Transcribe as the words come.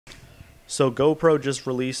So GoPro just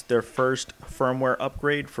released their first firmware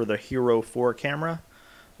upgrade for the Hero 4 camera.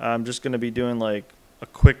 I'm just going to be doing like a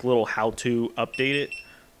quick little how-to update it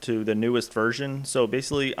to the newest version. So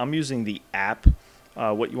basically I'm using the app.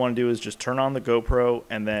 What you want to do is just turn on the GoPro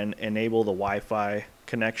and then enable the Wi-Fi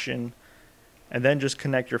connection and then just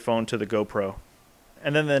connect your phone to the GoPro.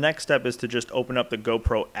 And then the next step is to just open up the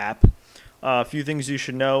GoPro app. A few things you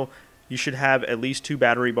should know. You should have at least 2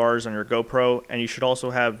 battery bars on your GoPro, and you should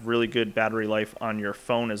also have really good battery life on your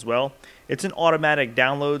phone as well. It's an automatic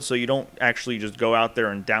download, so you don't actually just go out there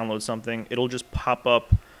and download something. It'll just pop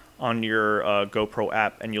up on your GoPro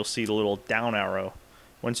app, and you'll see the little down arrow.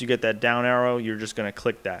 Once you get that down arrow, you're just going to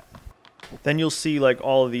click that. Then you'll see like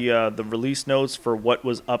all of the release notes for what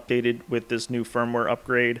was updated with this new firmware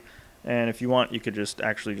upgrade. And if you want, you could just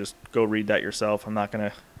go read that yourself. I'm not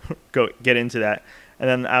going to go get into that. And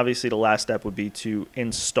then obviously the last step would be to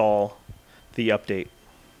install the update.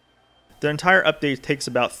 The entire update takes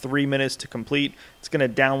about 3 minutes to complete. It's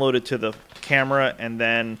going to download it to the camera, and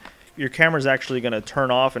then your camera is actually going to turn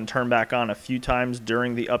off and turn back on a few times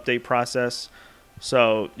during the update process.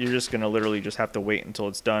 So you're just going to literally just have to wait until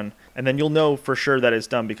it's done. And then you'll know for sure that it's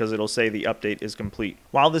done because it'll say the update is complete.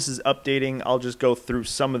 While this is updating, I'll just go through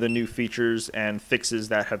some of the new features and fixes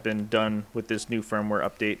that have been done with this new firmware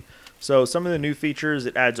update. So some of the new features,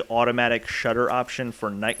 it adds automatic shutter option for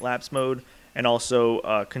night lapse mode and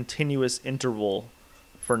also continuous interval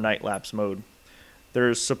for night lapse mode.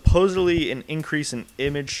 There's supposedly an increase in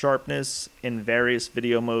image sharpness in various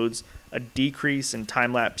video modes, a decrease in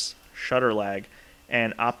time-lapse shutter lag,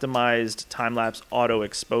 and optimized time-lapse auto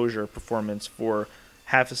exposure performance for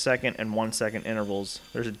half a second and 1 second intervals.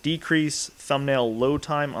 There's a decrease thumbnail load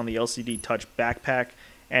time on the LCD Touch backpack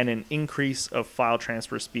and an increase of file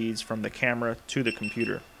transfer speeds from the camera to the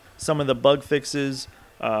computer. Some of the bug fixes,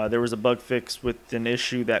 there was a bug fix with an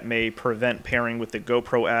issue that may prevent pairing with the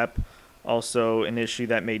GoPro app, also an issue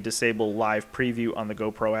that may disable live preview on the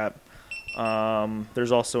GoPro app.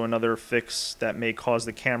 There's also another fix that may cause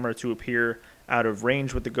the camera to appear out of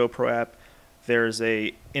range with the GoPro app. There's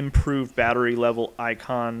a improved battery level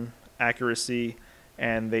icon accuracy,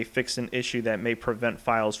 and they fixed an issue that may prevent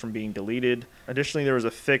files from being deleted. Additionally, there was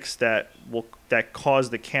a fix that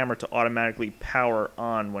caused the camera to automatically power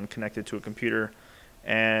on when connected to a computer,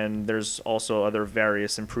 and there's also other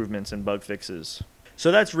various improvements and bug fixes.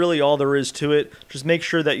 So that's really all there is to it. Just make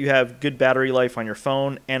sure that you have good battery life on your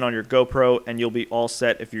phone and on your GoPro, and you'll be all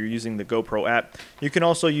set if you're using the GoPro app. You can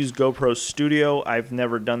also use GoPro Studio. I've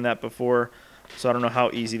never done that before, so I don't know how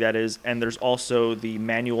easy that is. And there's also the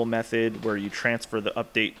manual method where you transfer the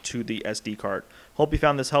update to the SD card. Hope you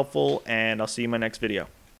found this helpful, and I'll see you in my next video.